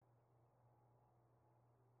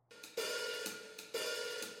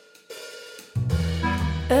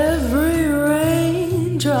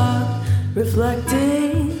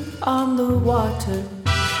reflecting on the water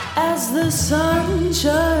as the sun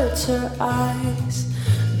shuts her eyes.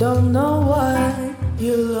 Don't know what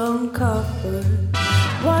you'll uncover.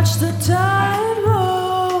 Watch the tide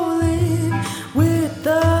roll in with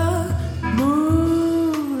the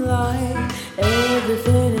moonlight.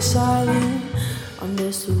 Everything is silent on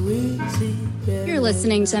this Louisiana. You're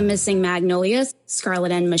listening to Missing Magnolias.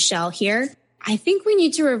 Scarlett and Michelle here. I think we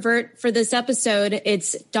need to revert for this episode.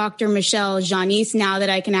 It's Dr. Michelle Janice, now that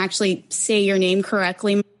I can actually say your name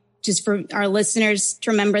correctly. Just for our listeners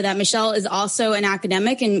to remember that Michelle is also an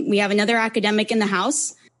academic, and we have another academic in the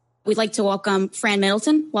house. We'd like to welcome Fran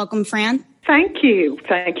Middleton. Welcome, Fran. Thank you.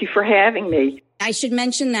 Thank you for having me. I should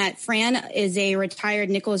mention that Fran is a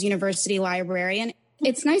retired Nichols University librarian.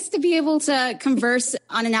 It's nice to be able to converse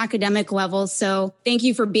on an academic level. So thank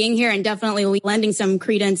you for being here and definitely lending some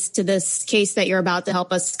credence to this case that you're about to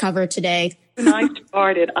help us cover today. When I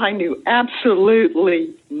started, I knew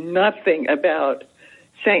absolutely nothing about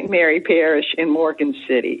St. Mary Parish in Morgan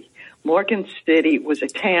City. Morgan City was a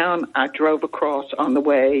town I drove across on the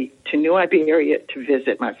way to New Iberia to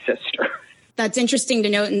visit my sister. That's interesting to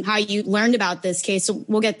note and how you learned about this case. So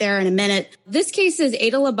we'll get there in a minute. This case is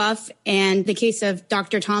Ada LaBeouf and the case of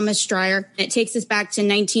Dr. Thomas Stryer. It takes us back to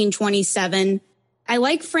 1927. I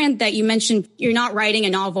like, Fran, that you mentioned you're not writing a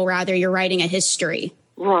novel, rather you're writing a history.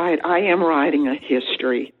 Right, I am writing a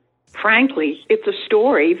history. Frankly, it's a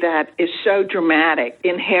story that is so dramatic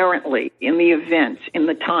inherently in the events, in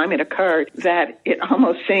the time it occurred, that it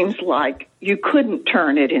almost seems like you couldn't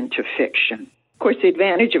turn it into fiction. Of course, the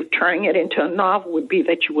advantage of turning it into a novel would be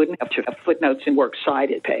that you wouldn't have to have footnotes and works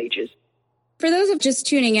cited pages. For those of just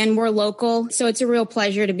tuning in, we're local, so it's a real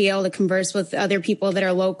pleasure to be able to converse with other people that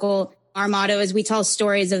are local. Our motto is we tell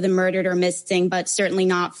stories of the murdered or missing, but certainly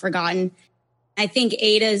not forgotten. I think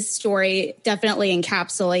Ada's story definitely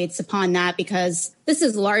encapsulates upon that because this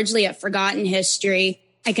is largely a forgotten history.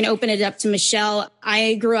 I can open it up to Michelle.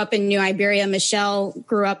 I grew up in New Iberia. Michelle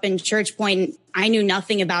grew up in Church Point. I knew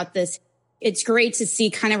nothing about this. It's great to see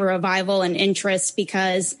kind of a revival and interest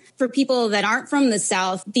because for people that aren't from the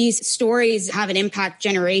South, these stories have an impact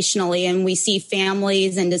generationally, and we see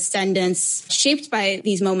families and descendants shaped by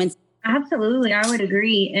these moments. Absolutely, I would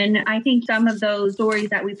agree. And I think some of those stories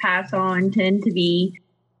that we pass on tend to be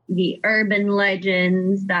the urban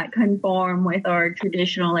legends that conform with our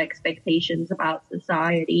traditional expectations about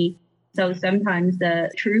society. So sometimes the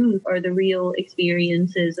truth or the real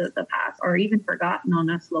experiences of the past are even forgotten on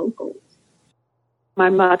us locals. My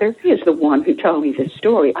mother is the one who told me this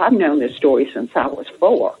story. I've known this story since I was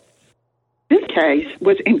 4. This case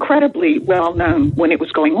was incredibly well known when it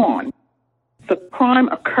was going on. The crime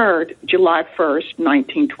occurred July 1st,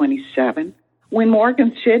 1927, when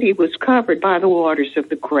Morgan City was covered by the waters of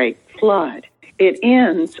the Great Flood. It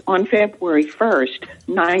ends on February 1st,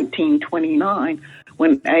 1929,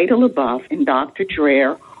 when Ada LaBeouf and Dr.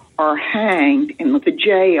 Dreher are hanged in the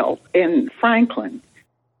jail in Franklin.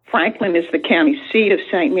 Franklin is the county seat of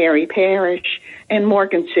St. Mary Parish, and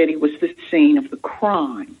Morgan City was the scene of the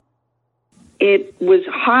crime. It was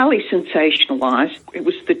highly sensationalized. It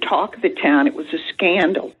was the talk of the town. It was a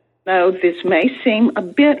scandal. Though this may seem a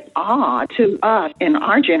bit odd to us in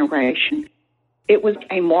our generation, it was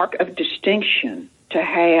a mark of distinction to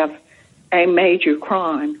have a major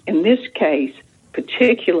crime. In this case,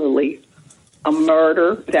 particularly a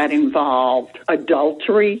murder that involved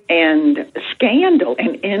adultery and scandal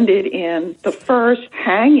and ended in the first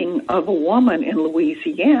hanging of a woman in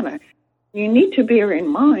Louisiana. You need to bear in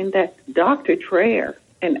mind that Dr. Dreher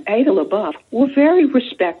and Ada LaBeouf were very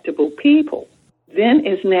respectable people. Then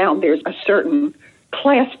as now, there's a certain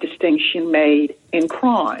class distinction made in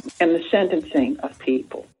crime and the sentencing of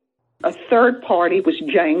people. A third party was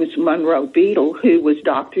James Monroe Beadle, who was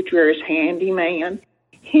Dr. Dreher's handyman.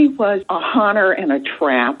 He was a hunter and a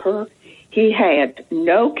trapper. He had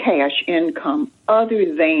no cash income other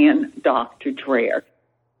than Dr. Dreher.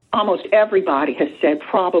 Almost everybody has said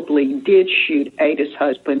probably did shoot Ada's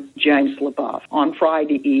husband, James LaBeouf, on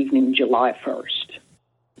Friday evening, July 1st.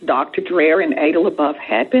 Dr. Dreher and Ada LaBeouf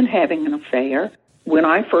had been having an affair. When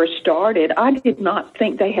I first started, I did not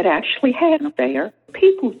think they had actually had an affair.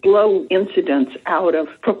 People blow incidents out of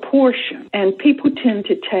proportion, and people tend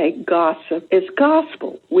to take gossip as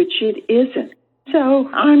gospel, which it isn't. So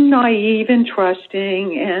I'm naive and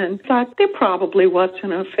trusting and thought there probably was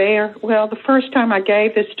an affair. Well, the first time I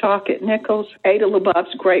gave this talk at Nichols, Ada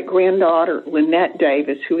LaBeouf's great-granddaughter, Lynette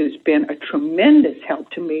Davis, who has been a tremendous help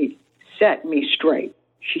to me, set me straight.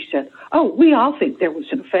 She said, "Oh, we all think there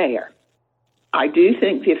was an affair." I do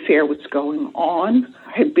think the affair was going on,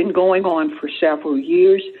 had been going on for several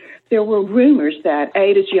years. There were rumors that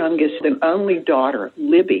Ada's youngest and only daughter,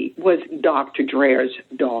 Libby, was Dr. Dreher's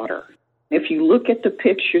daughter. If you look at the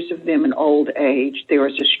pictures of them in old age, there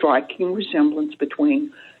is a striking resemblance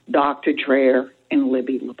between Dr. Dreher and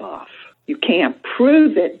Libby LaBeouf. You can't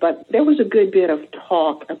prove it, but there was a good bit of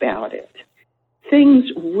talk about it.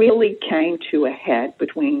 Things really came to a head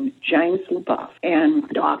between James LaBeouf and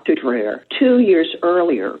Dr. Dreher 2 years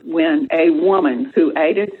earlier when a woman who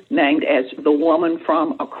Ada named as the woman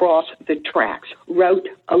from across the tracks wrote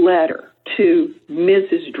a letter to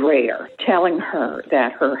Mrs. Dreher telling her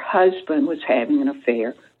that her husband was having an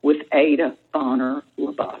affair with Ada Bonner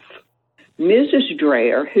LaBeouf. Mrs.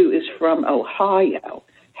 Dreher, who is from Ohio,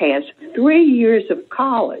 has 3 years of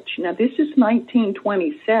college. Now, this is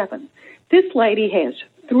 1927. This lady has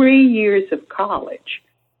 3 years of college,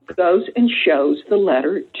 goes and shows the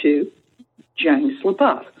letter to James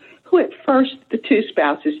LaBeouf, who at first the two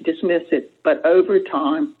spouses dismiss it, but over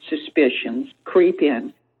time suspicions creep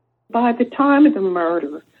in. By the time of the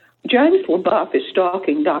murder, James LaBeouf is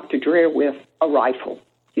stalking Dr. Dreher with a rifle.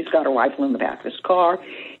 He's got a rifle in the back of his car.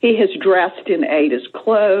 He has dressed in Ada's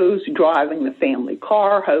clothes, driving the family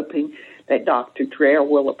car, hoping that Dr. Dreher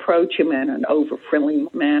will approach him in an over-friendly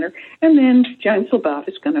manner, and then James LaBeouf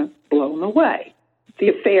is going to blow him away. The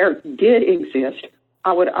affair did exist.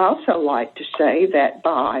 I would also like to say that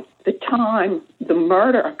by the time the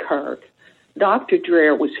murder occurred, Dr.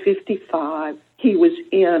 Dreher was 55. He was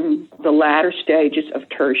in the latter stages of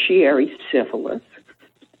tertiary syphilis.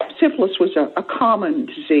 Syphilis was a common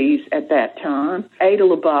disease at that time. Ada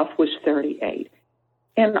LaBeouf was 38.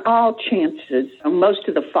 In all chances, most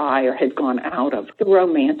of the fire had gone out of the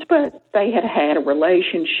romance, but they had had a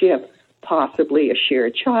relationship, possibly a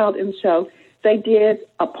shared child, and so they did,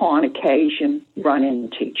 upon occasion, run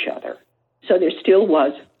into each other. So there still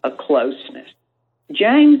was a closeness.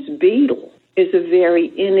 James Beadle is a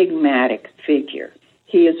very enigmatic figure.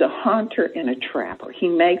 He is a hunter and a trapper. He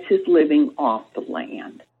makes his living off the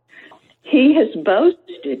land. He has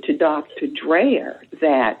boasted to Dr. Dreher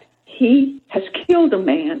that he has killed a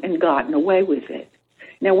man and gotten away with it.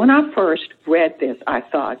 Now, when I first read this, I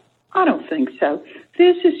thought, I don't think so.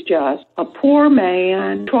 This is just a poor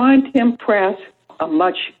man trying to impress a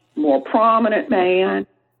much more prominent man,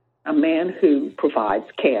 a man who provides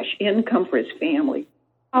cash income for his family.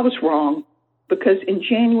 I was wrong, because in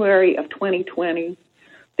January of 2020,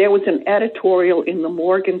 there was an editorial in the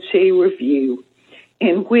Morgan City Review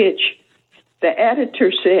in which the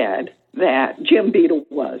editor said that Jim Beadle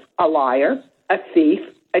was a liar, a thief,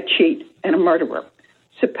 a cheat, and a murderer.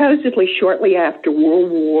 Supposedly shortly after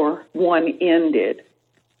World War I ended,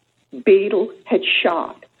 Beadle had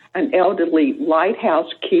shot an elderly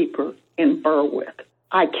lighthouse keeper in Berwick.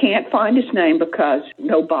 I can't find his name because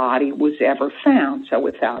no body was ever found. So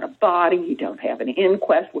without a body, you don't have an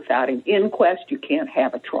inquest. Without an inquest, you can't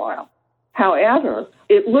have a trial. However,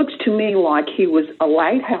 it looks to me like he was a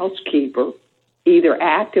lighthouse keeper, either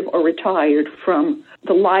active or retired, from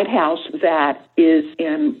the lighthouse that is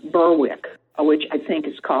in Berwick, which I think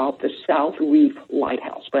is called the South Reef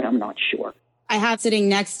Lighthouse, but I'm not sure. I have sitting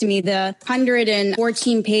next to me the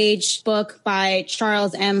 114-page book by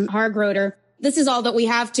Charles M. Hargroder. This is all that we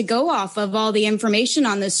have to go off of, all the information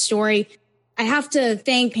on this story. I have to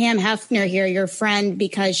thank Pam Hefner here, your friend,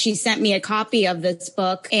 because she sent me a copy of this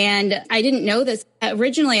book. And I didn't know this.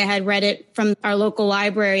 Originally, I had read it from our local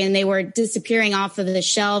library and they were disappearing off of the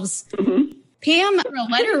shelves. Mm-hmm. Pam, through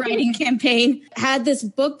a letter writing campaign, had this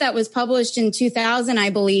book that was published in 2000,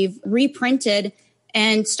 I believe, reprinted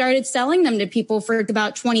and started selling them to people for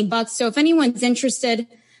about $20. So if anyone's interested,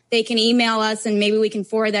 they can email us and maybe we can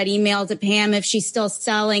forward that email to Pam if she's still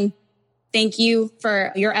selling. Thank you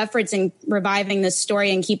for your efforts in reviving this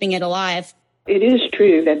story and keeping it alive. It is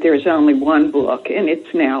true that there's only one book, and it's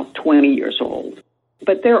now 20 years old.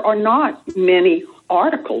 But there are not many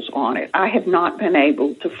articles on it. I have not been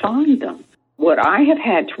able to find them. What I have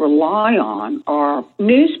had to rely on are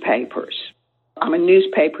newspapers. I'm a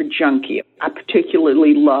newspaper junkie. I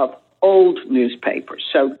particularly love old newspapers.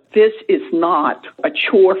 So this is not a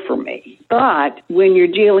chore for me. But when you're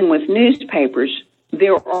dealing with newspapers,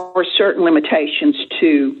 there are certain limitations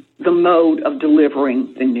to the mode of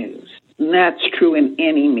delivering the news. And that's true in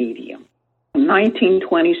any medium. In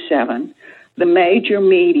 1927, the major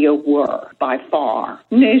media were, by far,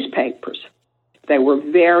 newspapers. They were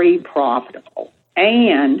very profitable.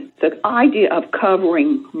 And the idea of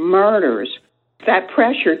covering murders, that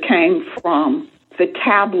pressure came from the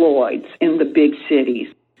tabloids in the big cities.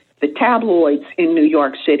 The tabloids in New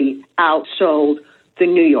York City outsold the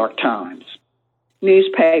New York Times.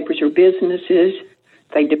 Newspapers are businesses.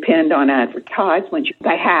 They depend on advertisements.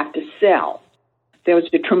 They have to sell. There was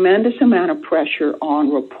a tremendous amount of pressure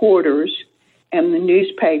on reporters and the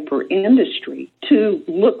newspaper industry to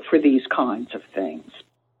look for these kinds of things.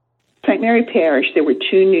 St. Mary Parish, there were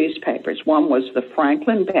two newspapers. One was the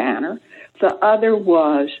Franklin Banner. The other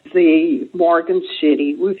was the Morgan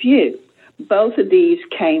City Review. Both of these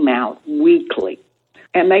came out weekly,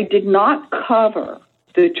 and they did not cover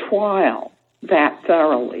the trial that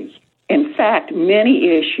thoroughly. In fact, many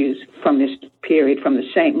issues from this period, from the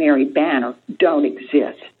St. Mary Banner, don't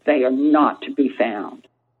exist. They are not to be found.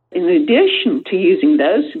 In addition to using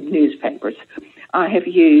those newspapers, I have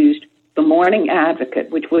used the Morning Advocate,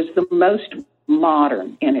 which was the most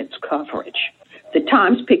modern in its coverage, the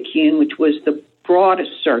Times-Picayune, which was the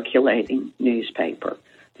broadest circulating newspaper,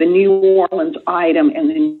 the New Orleans Item, and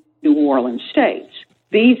the New Orleans States.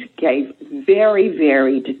 These gave very,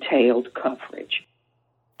 very detailed coverage.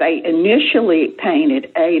 They initially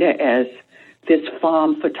painted Ada as this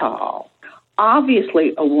femme fatale,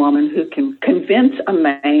 obviously a woman who can convince a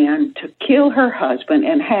man to kill her husband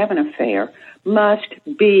and have an affair must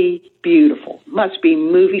be beautiful, must be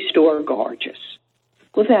movie store gorgeous.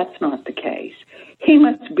 Well, that's not the case. He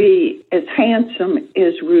must be as handsome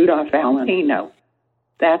as Rudolph Valentino.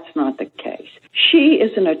 That's not the case. She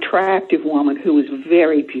is an attractive woman who was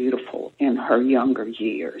very beautiful in her younger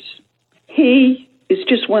years. He is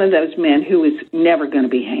just one of those men who is never going to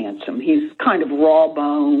be handsome. He's kind of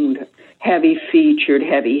raw-boned, heavy-featured,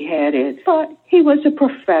 heavy-headed, but he was a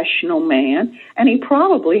professional man, and he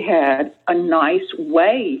probably had a nice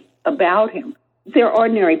way about him. They're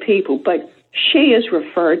ordinary people, but she is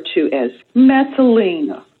referred to as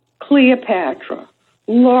Messalina, Cleopatra,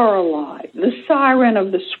 Lorelei, the siren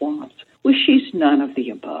of the swamps. Well, she's none of the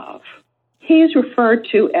above. He is referred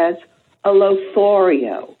to as a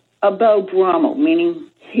Lothario, a Beau Brummel, meaning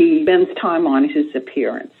he spends time on his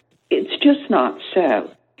appearance. It's just not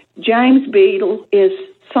so. James Beadle is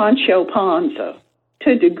Sancho Panza.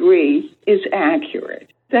 To a degree, is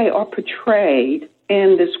accurate. They are portrayed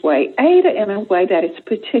in this way, Ada in a way that is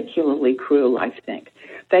particularly cruel, I think.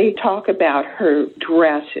 They talk about her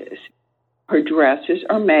dresses. Her dresses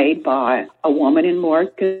are made by a woman in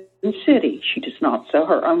Morgan City. She does not sew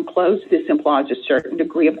her own clothes. This implies a certain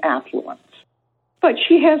degree of affluence. But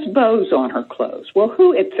she has bows on her clothes. Well,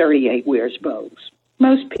 who at 38 wears bows?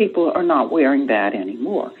 Most people are not wearing that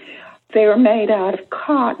anymore. They are made out of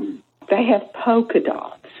cotton. They have polka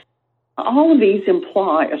dots. All of these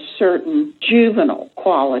imply a certain juvenile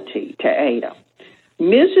quality to Ada.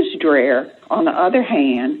 Mrs. Dreher, on the other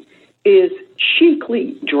hand, is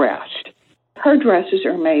chicly dressed. Her dresses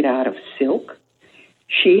are made out of silk.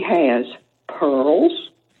 She has pearls.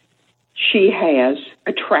 She has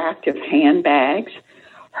attractive handbags.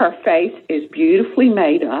 Her face is beautifully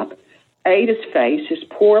made up. Ada's face is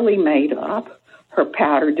poorly made up. Her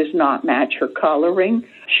powder does not match her coloring.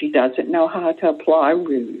 She doesn't know how to apply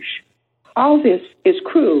rouge. All this is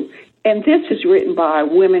cruel, and this is written by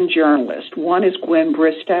women journalists. One is Gwen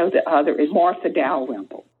Bristow, the other is Martha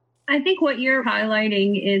Dalrymple. I think what you're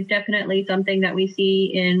highlighting is definitely something that we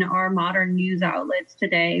see in our modern news outlets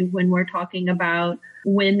today when we're talking about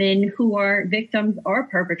women who are victims or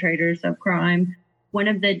perpetrators of crime. One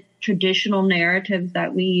of the traditional narratives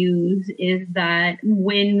that we use is that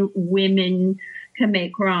when women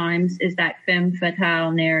commit crimes is that femme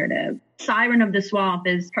fatale narrative. Siren of the Swamp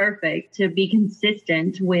is perfect to be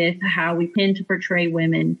consistent with how we tend to portray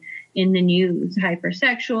women in the news.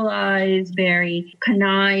 Hypersexualized, very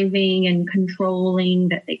conniving and controlling,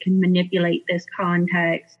 that they can manipulate this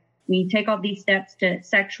context. We take all these steps to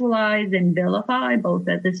sexualize and vilify both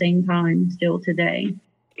at the same time still today.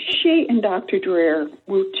 She and Dr. Dreher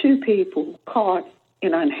were two people caught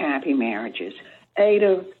in unhappy marriages.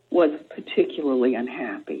 Ada was particularly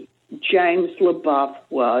unhappy. James LaBeouf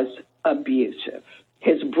was abusive.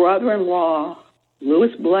 His brother-in-law,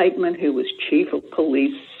 Louis Blakeman, who was chief of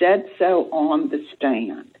police, said so on the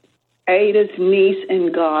stand. Ada's niece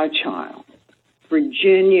and godchild,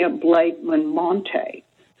 Virginia Blakeman Monte,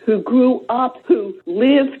 who grew up, who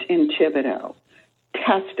lived in Thibodaux,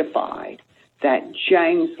 testified that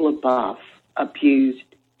James LaBeouf abused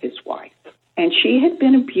his wife. And she had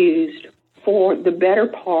been abused for the better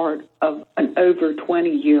part of an over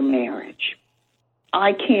 20-year marriage.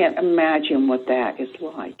 I can't imagine what that is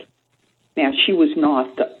like. Now, she was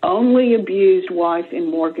not the only abused wife in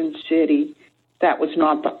Morgan City. That was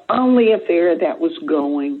not the only affair that was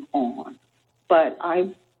going on. But I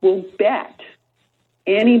will bet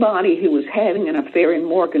anybody who was having an affair in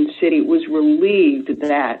Morgan City was relieved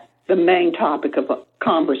that the main topic of a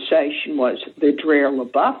conversation was the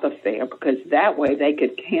Dreher-LaBeouf affair, because that way they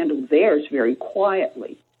could handle theirs very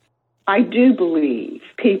quietly. I do believe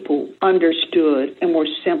people understood and were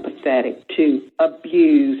sympathetic to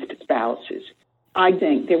abused spouses. I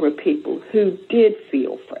think there were people who did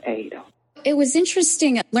feel for Ada. It was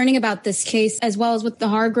interesting learning about this case, as well as with the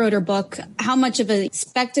Hargroder book, how much of a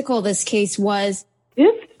spectacle this case was.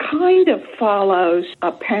 This kind of follows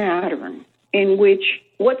a pattern in which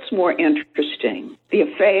what's more interesting, the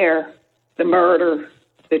affair, the murder,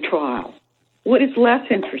 the trial. What is less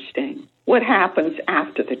interesting? What happens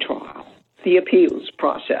after the trial? The appeals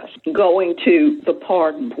process, going to the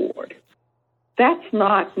pardon board. That's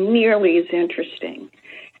not nearly as interesting.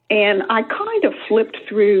 And I kind of flipped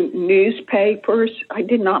through newspapers. I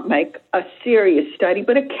did not make a serious study,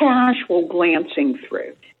 but a casual glancing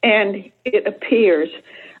through. And it appears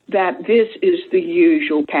that this is the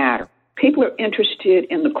usual pattern. People are interested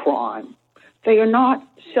in the crime. They are not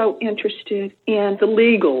so interested in the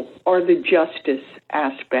legal or the justice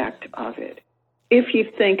aspect of it. If you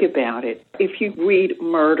think about it, if you read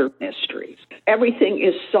murder mysteries, everything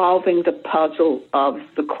is solving the puzzle of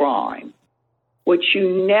the crime. What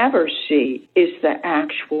you never see is the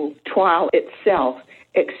actual trial itself,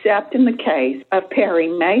 except in the case of Perry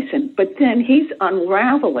Mason. But then he's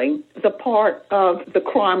unraveling the part of the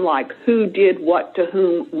crime, like who did what to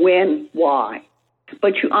whom, when, why.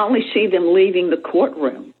 But you only see them leaving the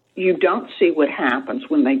courtroom. You don't see what happens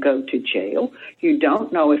when they go to jail. You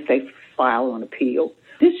don't know if they file an appeal.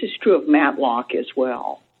 This is true of Matlock as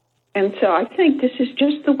well. And so I think this is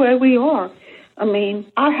just the way we are. I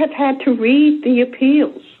mean, I have had to read the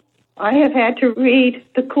appeals. I have had to read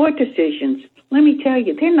the court decisions. Let me tell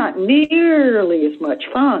you, they're not nearly as much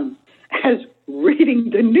fun as reading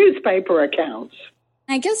the newspaper accounts.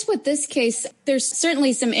 I guess with this case, there's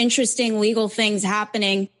certainly some interesting legal things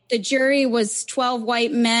happening. The jury was 12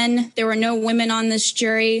 white men. There were no women on this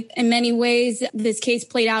jury. In many ways, this case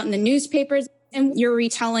played out in the newspapers. And your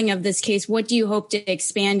retelling of this case, what do you hope to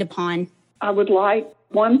expand upon? I would like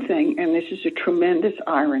one thing, and this is a tremendous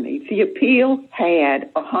irony. The appeal had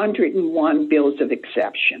 101 bills of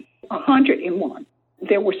exception. 101.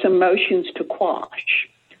 There were some motions to quash.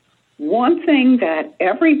 One thing that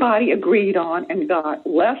everybody agreed on and got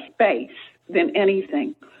less space than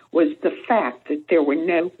anything was the fact that there were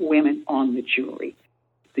no women on the jury.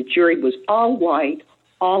 The jury was all white,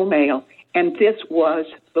 all male, and this was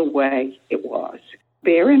the way it was.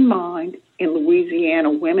 Bear in mind, in Louisiana,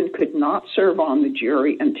 women could not serve on the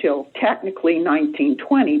jury until technically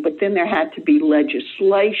 1920, but then there had to be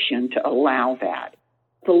legislation to allow that.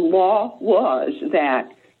 The law was that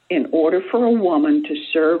in order for a woman to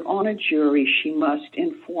serve on a jury, she must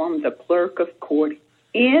inform the clerk of court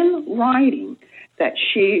in writing that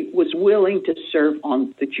she was willing to serve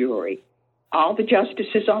on the jury. All the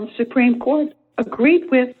justices on the Supreme Court agreed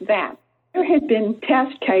with that. There had been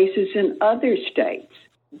test cases in other states.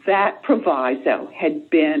 That proviso had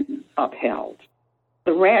been upheld.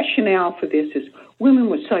 The rationale for this is women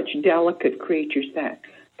were such delicate creatures that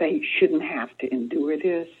they shouldn't have to endure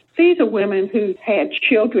this. These are women who had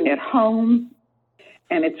children at home,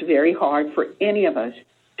 and it's very hard for any of us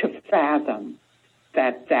to fathom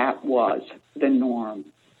that that was the norm.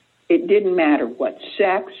 It didn't matter what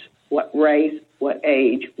sex, what race, what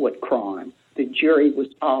age, what crime. The jury was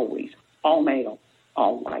always all male,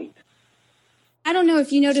 all white. I don't know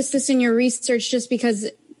if you noticed this in your research, just because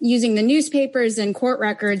using the newspapers and court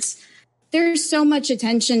records, there's so much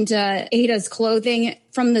attention to Ada's clothing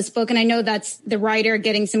from this book. And I know that's the writer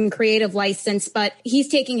getting some creative license, but he's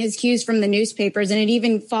taking his cues from the newspapers, and it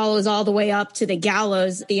even follows all the way up to the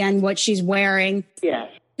gallows at the end, what she's wearing. Yes.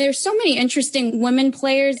 There's so many interesting women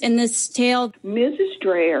players in this tale. Mrs.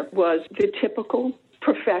 Dreher was the typical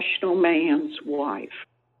professional man's wife.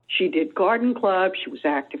 She did garden clubs. She was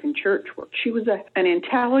active in church work. She was an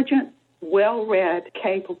intelligent, well-read,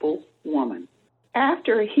 capable woman.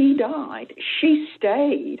 After he died, she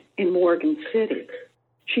stayed in Morgan City.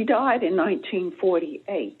 She died in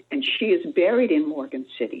 1948, and she is buried in Morgan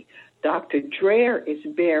City. Dr. Dreher is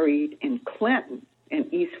buried in Clinton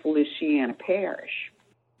in East Feliciana Parish.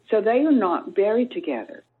 So they are not buried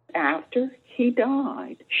together. After he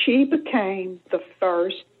died, she became the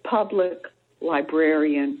first public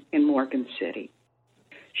librarian in Morgan City.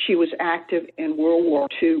 She was active in World War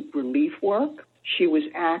II relief work. She was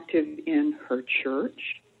active in her church,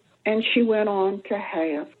 and she went on to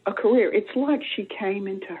have a career. It's like she came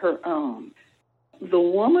into her own. The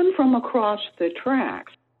woman from across the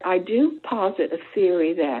tracks, I do posit a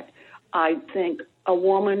theory that I think a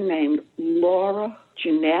woman named Laura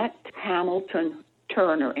Jeanette Hamilton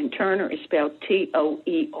Turner, and Turner is spelled Toerner.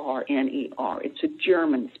 It's a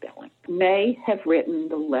German spelling, may have written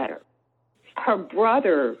the letter. Her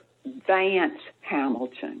brother, Vance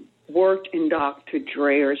Hamilton, worked in Dr.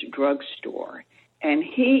 Dreher's drugstore, and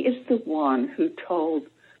he is the one who told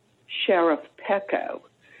Sheriff Pecco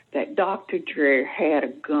that Dr. Dreher had a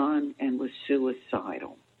gun and was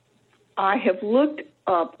suicidal. I have looked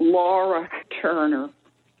up Laura Turner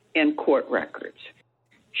in court records.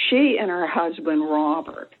 She and her husband,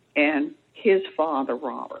 Robert, and his father,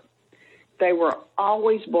 Robert, they were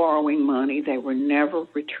always borrowing money. They were never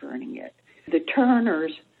returning it. The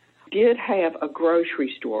Turners did have a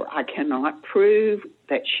grocery store. I cannot prove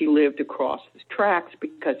that she lived across the tracks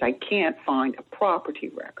because I can't find a property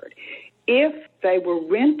record. If they were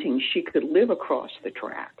renting, she could live across the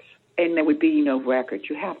tracks, and there would be no record.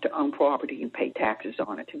 You have to own property and pay taxes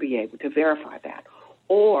on it to be able to verify that,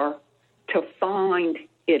 or to find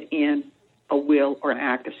it in a will or an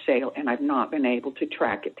act of sale, and I've not been able to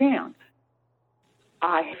track it down.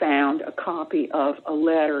 I found a copy of a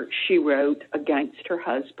letter she wrote against her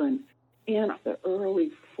husband in the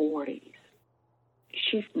early 40s.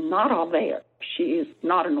 She's not all there. She is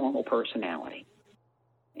not a normal personality.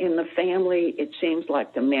 In the family, it seems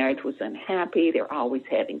like the marriage was unhappy. They're always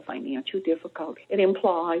having financial difficulty. It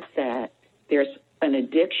implies that there's an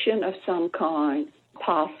addiction of some kind.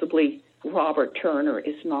 Possibly Robert Turner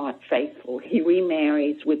is not faithful. He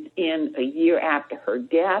remarries within a year after her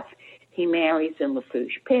death. He marries in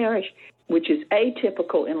Lafourche Parish, which is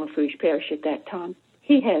atypical in Lafourche Parish at that time.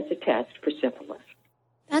 He has a test for syphilis.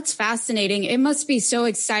 That's fascinating. It must be so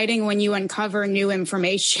exciting when you uncover new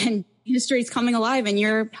information. History's coming alive and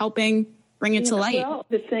you're helping bring it to light. Well,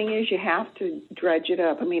 the thing is, you have to dredge it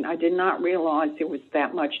up. I mean, I did not realize there was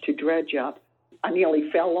that much to dredge up. I nearly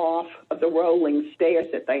fell off of the rolling stairs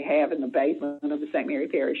that they have in the basement of the St. Mary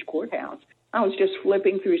Parish Courthouse. I was just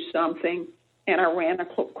flipping through something, and I ran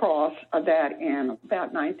across that in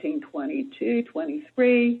about 1922,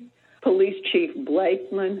 23. Police Chief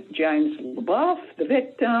Blakeman, James LaBeouf, the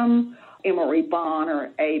victim, Emery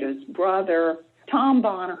Bonner, Ada's brother, Tom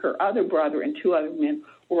Bonner, her other brother, and two other men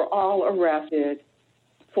were all arrested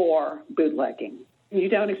for bootlegging. You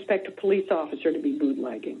don't expect a police officer to be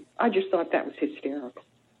bootlegging. I just thought that was hysterical.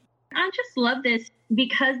 I just love this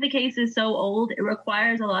because the case is so old. It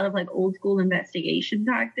requires a lot of old school investigation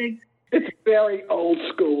tactics. It's very old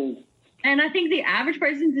school. And I think the average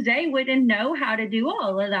person today wouldn't know how to do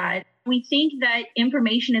all of that. We think that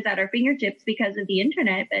information is at our fingertips because of the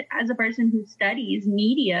internet, but as a person who studies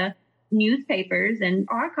media, newspapers and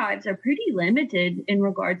archives are pretty limited in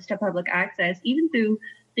regards to public access, even through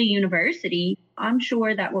the university. I'm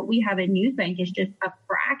sure that what we have in Newsbank is just a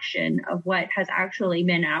fraction of what has actually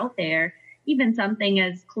been out there. Even something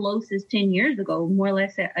as close as 10 years ago, more or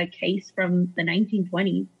less a case from the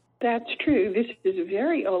 1920s. That's true. This is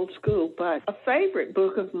very old school, but a favorite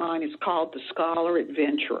book of mine is called The Scholar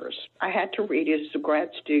Adventurers. I had to read it as a grad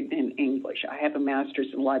student in English. I have a master's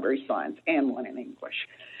in library science and one in English.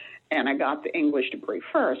 And I got the English degree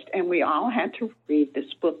first, and we all had to read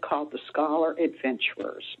this book called The Scholar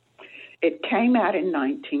Adventurers. It came out in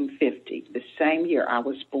 1950, the same year I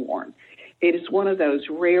was born. It is one of those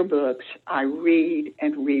rare books I read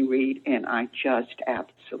and reread, and I just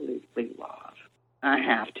absolutely love. I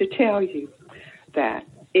have to tell you that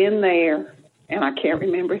in there, and I can't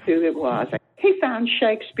remember who it was, he found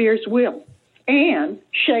Shakespeare's will and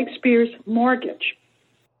Shakespeare's mortgage.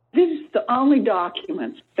 This is the only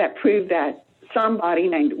documents that prove that somebody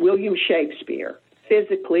named William Shakespeare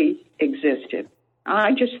physically existed.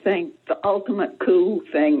 I just think the ultimate cool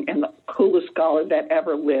thing and the coolest scholar that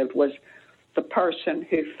ever lived was the person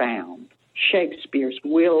who found Shakespeare's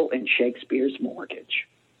will and Shakespeare's mortgage.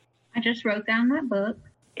 I just wrote down that book.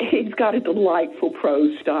 He's got a delightful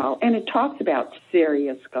prose style, and it talks about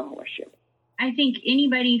serious scholarship. I think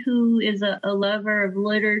anybody who is a lover of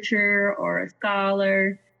literature or a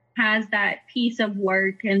scholar has that piece of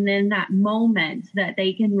work and then that moment that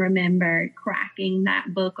they can remember cracking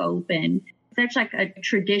that book open. Such like a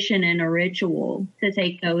tradition and a ritual to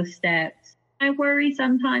take those steps. I worry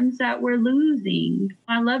sometimes that we're losing.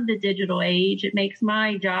 I love the digital age. It makes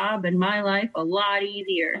my job and my life a lot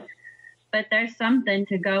easier. But there's something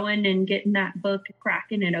to going and getting that book,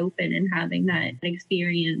 cracking it open and having that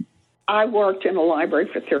experience. I worked in a library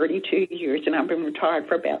for 32 years, and I've been retired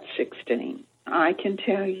for about 16. I can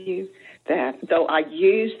tell you that though I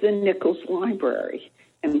use the Nichols Library,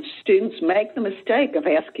 and students make the mistake of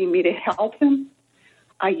asking me to help them,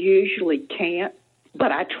 I usually can't,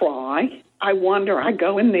 but I try. I wonder, I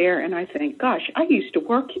go in there and I think, gosh, I used to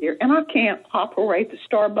work here, and I can't operate the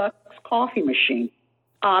Starbucks coffee machine.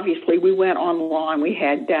 Obviously, we went online, we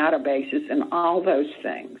had databases, and all those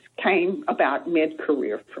things came about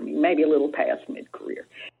mid-career for me, maybe a little past mid-career.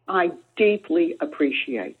 I deeply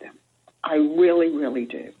appreciate them. I really, really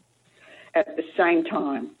do. At the same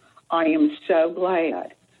time, I am so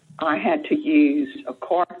glad I had to use a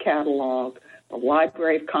card catalog, the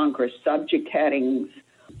Library of Congress, subject headings,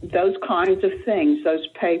 those kinds of things, those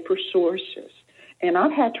paper sources. And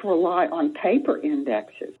I've had to rely on paper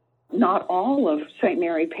indexes. Not all of St.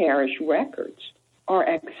 Mary Parish records are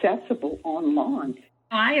accessible online.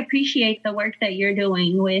 I appreciate the work that you're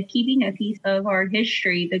doing with keeping a piece of our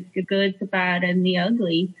history, the good, the bad, and the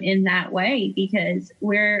ugly in that way, because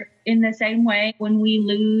we're in the same way when we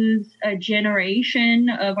lose a generation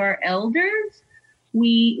of our elders,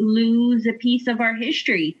 we lose a piece of our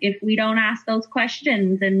history if we don't ask those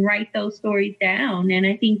questions and write those stories down. And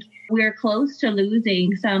I think we're close to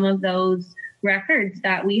losing some of those records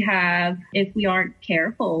that we have if we aren't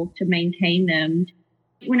careful to maintain them.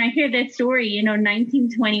 When I hear that story,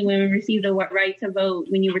 1920, when we received the right to vote,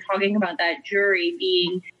 when you were talking about that jury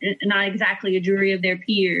being not exactly a jury of their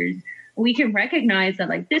peers, we can recognize that,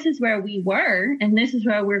 like, this is where we were and this is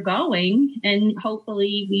where we're going. And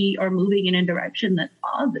hopefully we are moving in a direction that's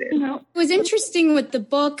positive. It was interesting with the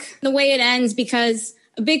book, the way it ends, because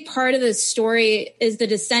a big part of the story is the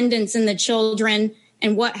descendants and the children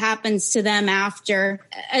and what happens to them after,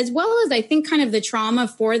 as well as I think kind of the trauma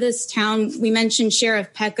for this town. We mentioned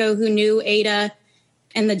Sheriff Pecco, who knew Ada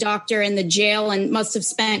and the doctor in the jail and must have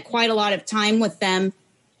spent quite a lot of time with them.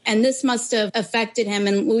 And this must have affected him.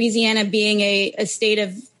 And Louisiana being a state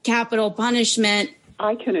of capital punishment.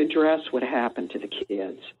 I can address what happened to the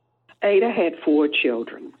kids. Ada had 4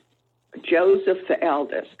 children. Joseph, the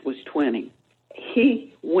eldest, was 20.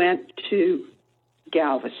 He went to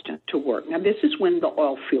Galveston to work. Now, this is when the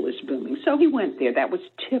oil field is booming, so he went there. That was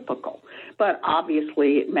typical. But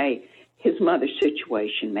obviously, his mother's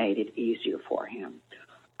situation made it easier for him.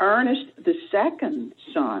 Ernest, the second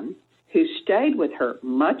son, who stayed with her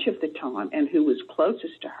much of the time and who was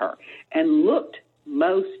closest to her and looked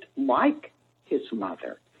most like his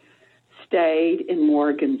mother, stayed in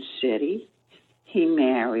Morgan City. He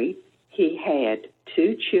married. He had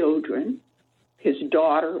 2 children. His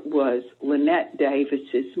daughter was Lynette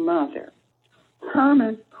Davis's mother.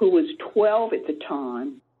 Herman, who was 12 at the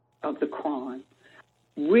time of the crime,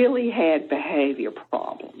 really had behavior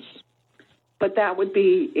problems. But that would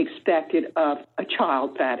be expected of a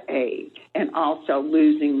child that age, and also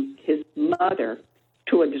losing his mother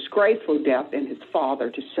to a disgraceful death and his father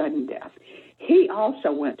to sudden death. He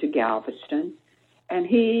also went to Galveston, and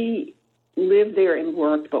he lived there and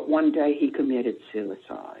worked, but one day he committed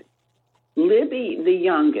suicide. Libby, the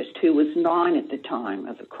youngest, who was 9 at the time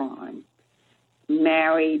of the crime,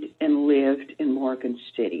 married and lived in Morgan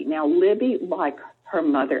City. Now, Libby, like her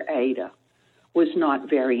mother, Ada, was not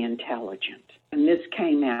very intelligent. And this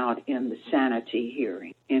came out in the sanity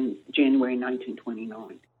hearing in January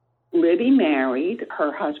 1929. Libby married.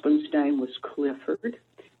 Her husband's name was Clifford.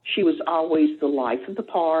 She was always the life of the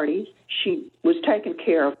party. She was taken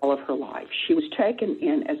care of all of her life. She was taken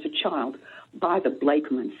in as a child by the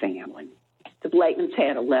Blakeman family. The Blakemans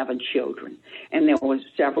had 11 children, and there was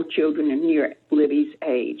several children near Libby's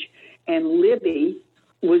age. And Libby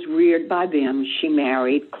was reared by them. She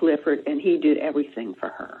married Clifford, and he did everything for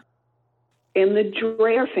her. In the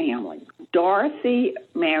Dreher family, Dorothy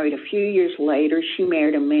married a few years later. She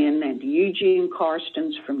married a man named Eugene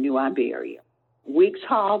Karstens from New Iberia. Weeks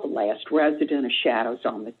Hall, the last resident of Shadows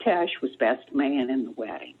on the Teche, was best man in the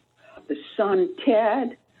wedding. The son,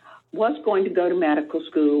 Ted, was going to go to medical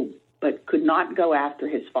school, but could not go after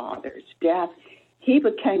his father's death. He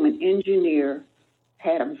became an engineer,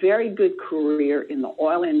 had a very good career in the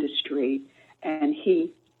oil industry, and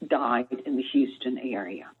he died in the Houston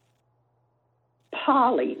area.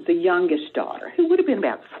 Polly, the youngest daughter, who would have been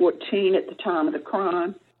about 14 at the time of the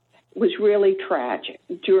crime, was really tragic.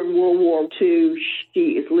 During World War II, she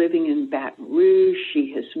is living in Baton Rouge.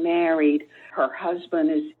 She has married. Her husband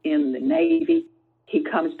is in the Navy. He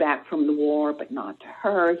comes back from the war, but not to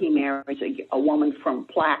her. He marries a woman from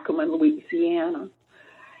Plaquemine, Louisiana,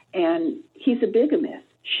 and he's a bigamist.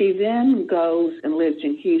 She then goes and lives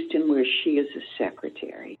in Houston, where she is a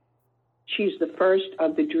secretary. She's the first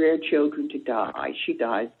of the Dreher children to die. She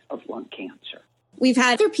died of lung cancer. We've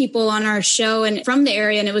had other people on our show and from the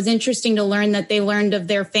area, and it was interesting to learn that they learned of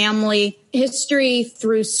their family history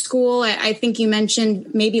through school. I think you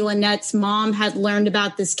mentioned maybe Lynette's mom had learned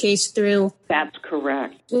about this case through. That's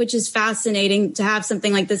correct. Which is fascinating to have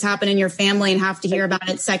something like this happen in your family and have to hear about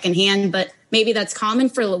it secondhand, but maybe that's common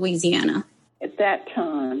for Louisiana. At that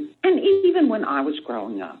time, and even when I was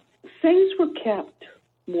growing up, things were kept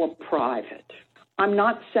more private. I'm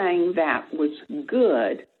not saying that was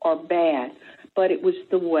good or bad, but it was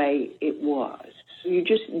the way it was. You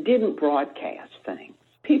just didn't broadcast things.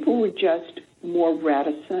 People were just more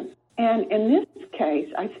reticent. And in this case,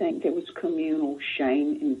 I think there was communal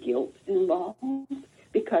shame and guilt involved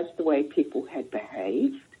because the way people had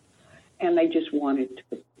behaved, and they just wanted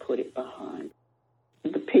to put it behind.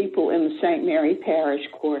 The people in the St. Mary Parish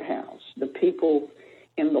Courthouse, the people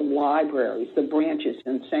in the libraries, the branches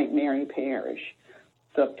in St. Mary Parish,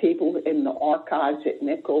 the people in the archives at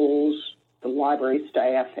Nichols, the library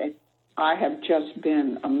staff, I have just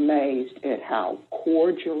been amazed at how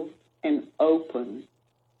cordial and open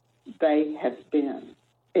they have been,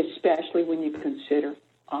 especially when you consider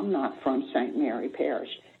I'm not from St. Mary Parish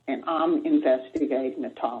and I'm investigating a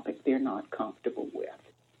topic they're not comfortable with.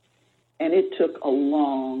 And it took a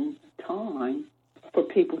long time for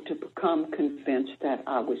people to become convinced that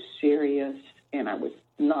I was serious and I was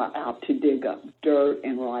not out to dig up dirt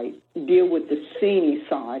and deal with the seamy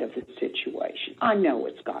side of the situation. I know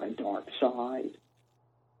it's got a dark side.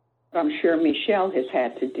 I'm sure Michelle has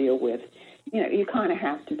had to deal with, you kind of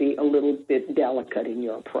have to be a little bit delicate in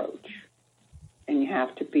your approach. And you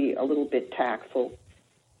have to be a little bit tactful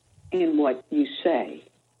in what you say,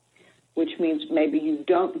 which means maybe you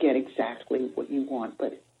don't get exactly what you want,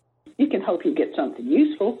 but you can hope you get something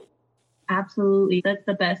useful. Absolutely. That's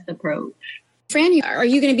the best approach. Fran, are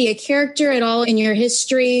you going to be a character at all in your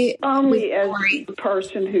history? Only as the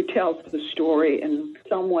person who tells the story and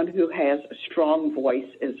someone who has a strong voice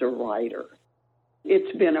as a writer.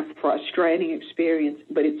 It's been a frustrating experience,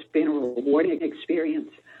 but it's been a rewarding experience.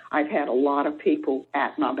 I've had a lot of people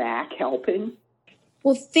at my back helping.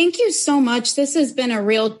 Well, thank you so much. This has been a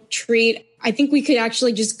real treat. I think we could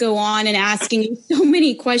actually just go on and asking you so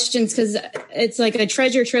many questions because it's like a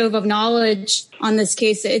treasure trove of knowledge on this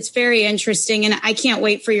case. It's very interesting, and I can't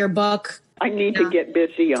wait for your book. I need to get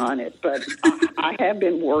busy on it, but I have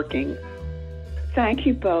been working. Thank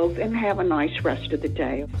you both, and have a nice rest of the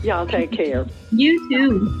day. Y'all take care. You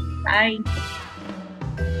too. Bye.